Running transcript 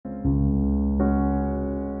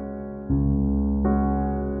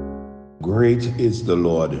Great is the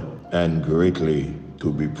Lord and greatly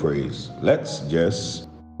to be praised. Let's just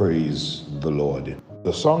praise the Lord.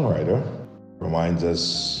 The songwriter reminds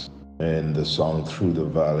us in the song Through the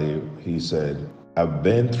Valley, he said, I've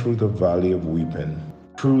been through the valley of weeping,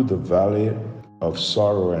 through the valley of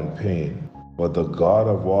sorrow and pain, but the God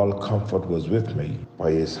of all comfort was with me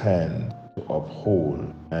by his hand to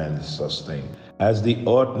uphold and sustain. As the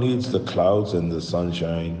earth needs the clouds and the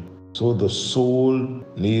sunshine, so the soul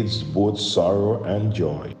needs both sorrow and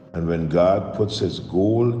joy. And when God puts his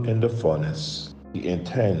gold in the furnace, he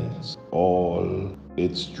intends all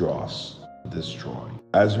its dross to destroy.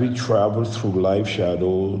 As we travel through life's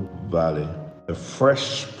shadow valley, the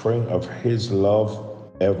fresh spring of his love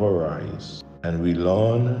ever rise, and we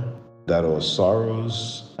learn that our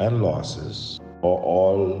sorrows and losses are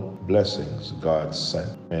all blessings God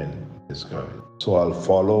sent in disguise. So I'll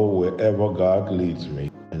follow wherever God leads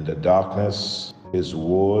me. In the darkness, his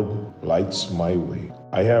word lights my way.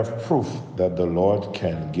 I have proof that the Lord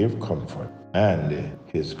can give comfort and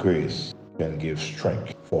his grace can give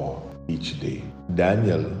strength for each day.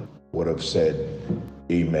 Daniel would have said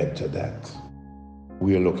amen to that.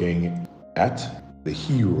 We are looking at the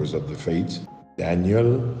heroes of the faith.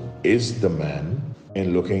 Daniel is the man.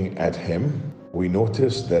 In looking at him, we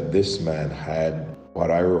notice that this man had what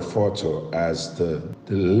I refer to as the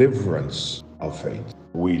deliverance of faith.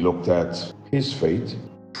 We looked at his faith,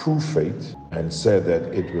 true faith, and said that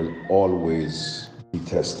it will always be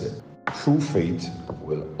tested. True faith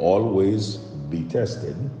will always be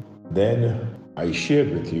tested. Then I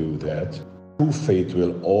shared with you that true faith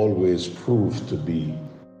will always prove to be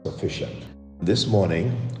sufficient. This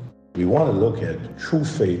morning, we want to look at true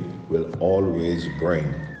faith will always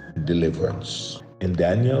bring deliverance. In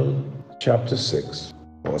Daniel chapter 6,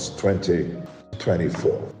 verse 20 to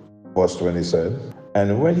 24. Verse 20 said,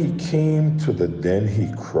 And when he came to the den,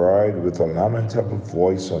 he cried with a lamentable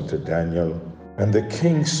voice unto Daniel. And the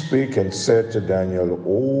king spake and said to Daniel,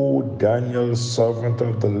 O Daniel, servant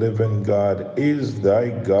of the living God, is thy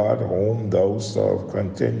God whom thou serve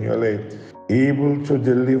continually able to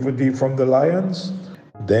deliver thee from the lions?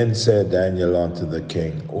 Then said Daniel unto the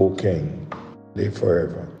king, O king, live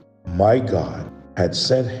forever. My God had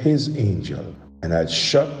sent his angel and had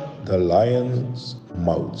shut the lions'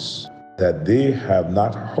 mouths, that they have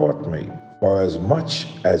not hurt me. For as much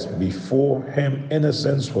as before him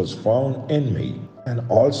innocence was found in me, and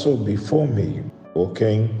also before me, O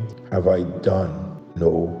king, have I done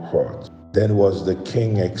no hurt. Then was the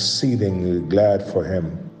king exceedingly glad for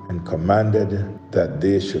him, and commanded that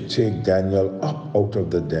they should take Daniel up out of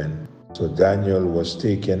the den. So Daniel was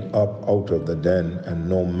taken up out of the den, and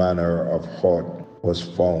no manner of hurt was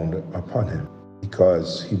found upon him,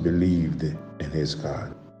 because he believed in his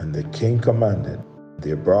God. And the king commanded,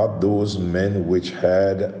 they brought those men which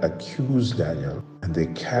had accused Daniel, and they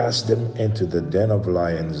cast them into the den of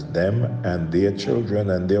lions, them and their children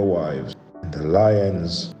and their wives. And the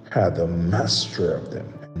lions had the mastery of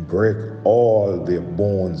them, and brake all their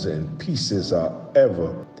bones in pieces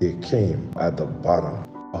however they came at the bottom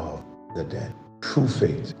of the den. True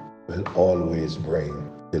faith will always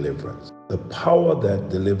bring deliverance. The power that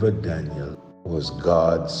delivered Daniel was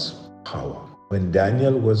God's power. When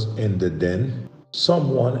Daniel was in the den,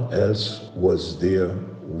 someone else was there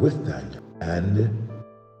with Daniel and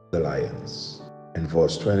the lions. In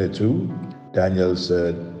verse 22, Daniel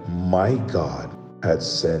said, My God had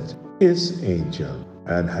sent his angel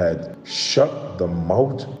and had shut the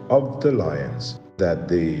mouth of the lions, that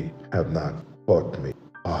they have not hurt me.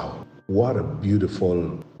 Wow, what a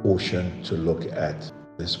beautiful ocean to look at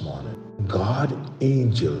this morning. God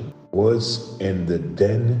angel was in the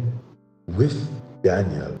den with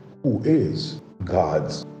Daniel, who is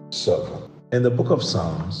God's servant. In the book of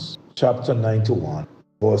Psalms, chapter 91,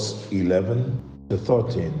 verse 11 to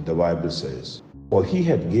 13, the Bible says, For he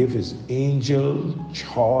had gave his angel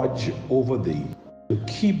charge over thee, to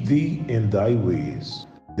keep thee in thy ways.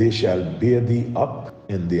 They shall bear thee up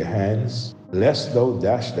in their hands, lest thou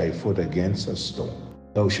dash thy foot against a stone.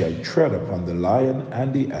 Thou shalt tread upon the lion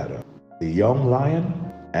and the adder, the young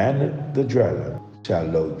lion and the dragon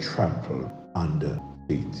shall thou trample under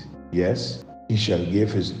feet. Yes, he shall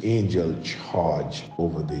give his angel charge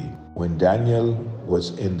over thee. When Daniel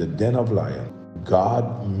was in the den of lions,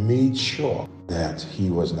 God made sure that he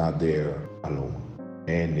was not there alone.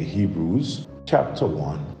 In Hebrews chapter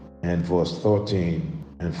 1 and verse 13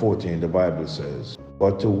 and 14, the Bible says,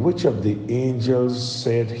 But to which of the angels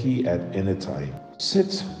said he at any time,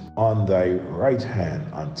 Sit on thy right hand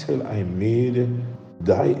until I made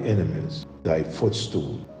thy enemies thy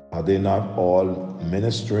footstool? Are they not all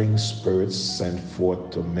ministering spirits sent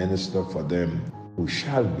forth to minister for them who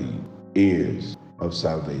shall be heirs of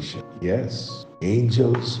salvation. Yes,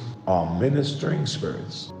 angels are ministering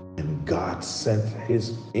spirits, and God sent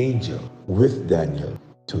his angel with Daniel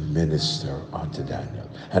to minister unto Daniel.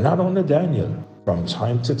 And not only Daniel, from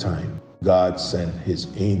time to time, God sent his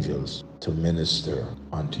angels to minister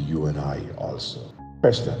unto you and I also.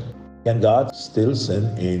 Question: can God still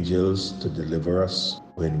send angels to deliver us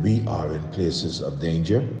when we are in places of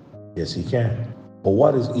danger? Yes, he can. But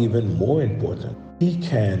what is even more important, he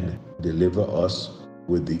can deliver us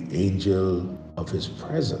with the angel of his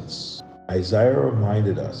presence. Isaiah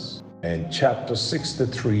reminded us in chapter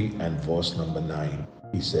 63 and verse number 9.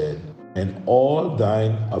 He said, "In all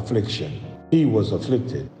thine affliction he was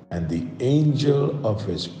afflicted, and the angel of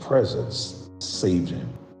his presence saved him.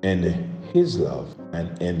 In his love and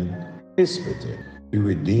in his pity he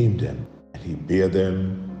redeemed them, and he bare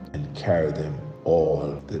them and carried them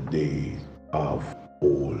all the days of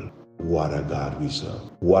old." What a God we serve.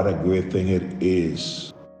 What a great thing it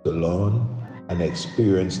is to learn and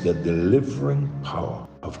experience the delivering power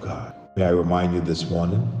of God. May I remind you this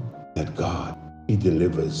morning that God, he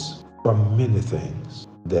delivers from many things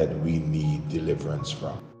that we need deliverance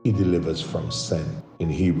from. He delivers from sin. In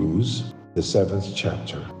Hebrews, the 7th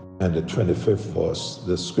chapter and the 25th verse,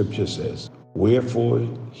 the scripture says, "Wherefore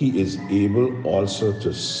he is able also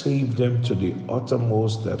to save them to the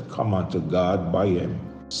uttermost that come unto God by him,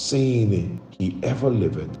 seeing he ever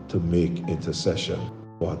liveth to make intercession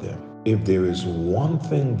for them." If there is one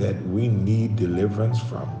thing that we need deliverance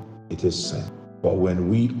from, it is sin. But when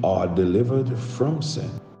we are delivered from sin,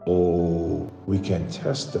 we can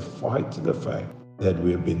testify to the fact that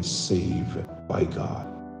we have been saved by God.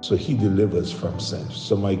 So he delivers from sin.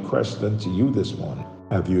 So my question to you this morning,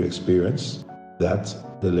 have you experienced that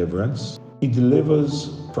deliverance? He delivers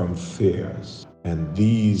from fears. And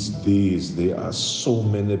these days, there are so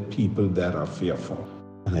many people that are fearful.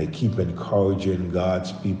 And I keep encouraging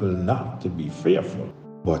God's people not to be fearful,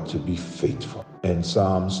 but to be faithful. In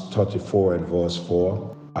Psalms 34 and verse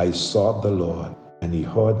 4, "I sought the Lord, and he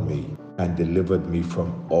heard me and delivered me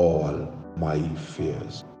from all my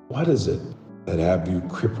fears." What is it that have you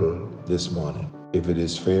crippled this morning? If it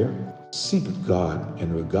is fear, seek God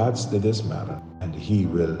in regards to this matter, and he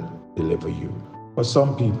will deliver you. For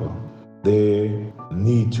some people, they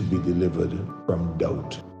need to be delivered from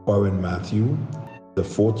doubt. For in Matthew, the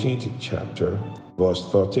 14th chapter, verse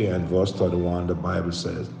 30 and verse 31, the Bible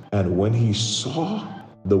says, "And when he saw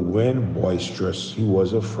the wind boisterous, he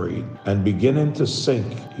was afraid, and beginning to sink,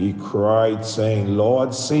 he cried, saying,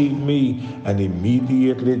 Lord, save me. And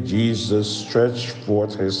immediately Jesus stretched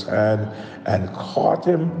forth his hand and caught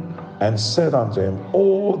him and said unto him,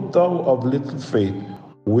 O thou of little faith,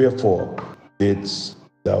 wherefore didst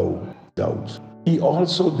thou doubt?" He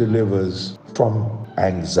also delivers from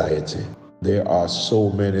anxiety. There are so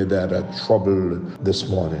many that are troubled this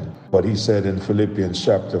morning. But he said in Philippians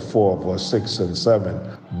chapter 4, verse 6 and 7,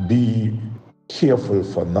 "Be careful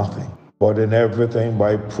for nothing, but in everything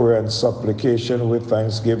by prayer and supplication with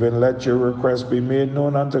thanksgiving, let your requests be made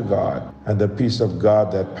known unto God. And the peace of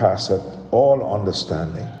God that passeth all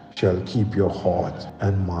understanding shall keep your heart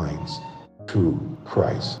and minds through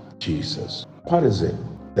Christ Jesus." What is it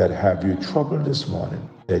that have you troubled this morning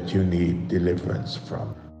that you need deliverance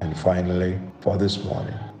from? And finally, for this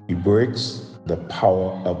morning, he breaks the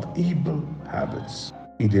power of evil habits.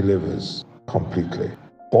 He delivers completely.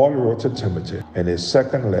 Paul wrote to Timothy in his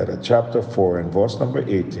second letter, chapter 4, and verse number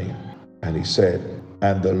 18, and he said,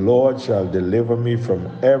 "And the Lord shall deliver me from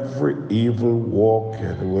every evil walk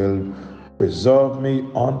and will preserve me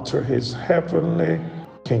unto his heavenly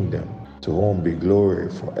kingdom, to whom be glory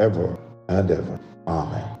forever and ever.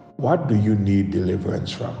 Amen." What do you need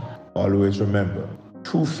deliverance from? Always remember,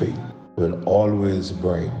 true faith will always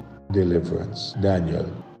bring deliverance. Daniel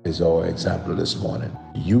is our example this morning.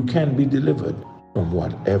 You can be delivered from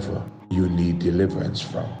whatever you need deliverance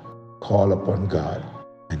from. Call upon God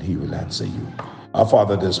and he will answer you. Our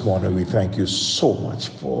Father, this morning we thank you so much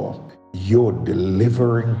for your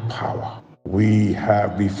delivering power. We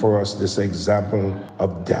have before us this example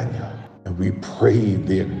of Daniel. And we pray,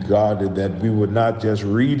 dear God, that we would not just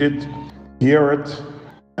read it, hear it,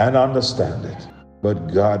 and understand it,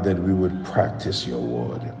 but God, that we would practice your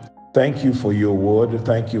word. Thank you for your word.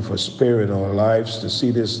 Thank you for sparing our lives to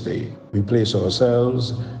see this day. We place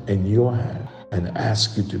ourselves in your hand and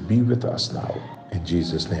ask you to be with us now. In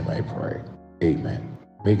Jesus' name I pray. Amen.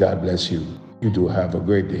 May God bless you. You do have a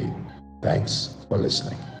great day. Thanks for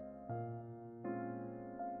listening.